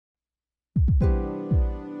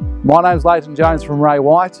My name's Leighton Jones from Ray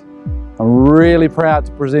White. I'm really proud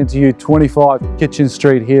to present to you 25 Kitching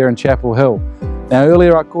Street here in Chapel Hill. Now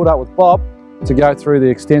earlier I caught up with Bob to go through the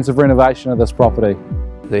extensive renovation of this property.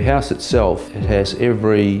 The house itself, it has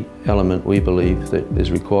every element we believe that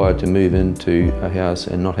is required to move into a house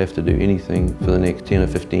and not have to do anything for the next 10 or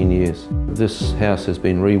 15 years. This house has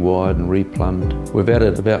been rewired and replumbed. We've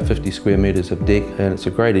added about 50 square metres of deck, and it's a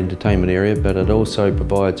great entertainment area, but it also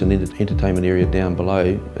provides an entertainment area down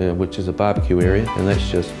below, which is a barbecue area, and that's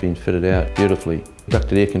just been fitted out beautifully.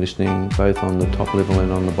 Ducted air conditioning both on the top level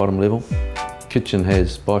and on the bottom level. Kitchen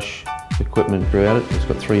has Bosch equipment throughout it. It's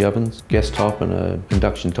got 3 ovens, gas top and an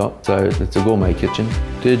induction top, so it's a gourmet kitchen.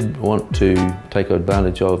 Did want to take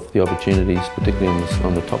advantage of the opportunities, particularly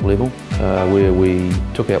on the top level, where we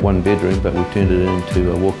took out 1 bedroom but we turned it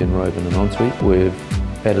into a walk-in robe and an ensuite.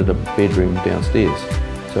 We've added a bedroom downstairs,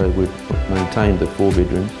 so we've maintained the 4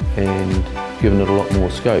 bedrooms and given it a lot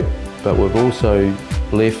more scope, but we've also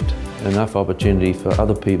left enough opportunity for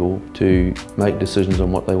other people to make decisions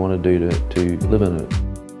on what they want to do to live in it.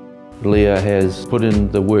 Leah has put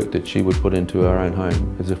in the work that she would put into our own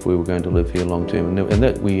home as if we were going to live here long term, and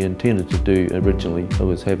that we intended to do originally,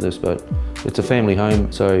 was have this, but it's a family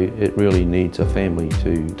home, so it really needs a family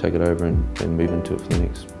to take it over and move into it for the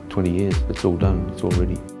next 20 years. It's all done, it's all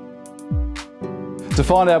ready. To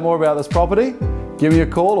find out more about this property, give me a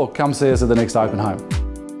call or come see us at the next open home.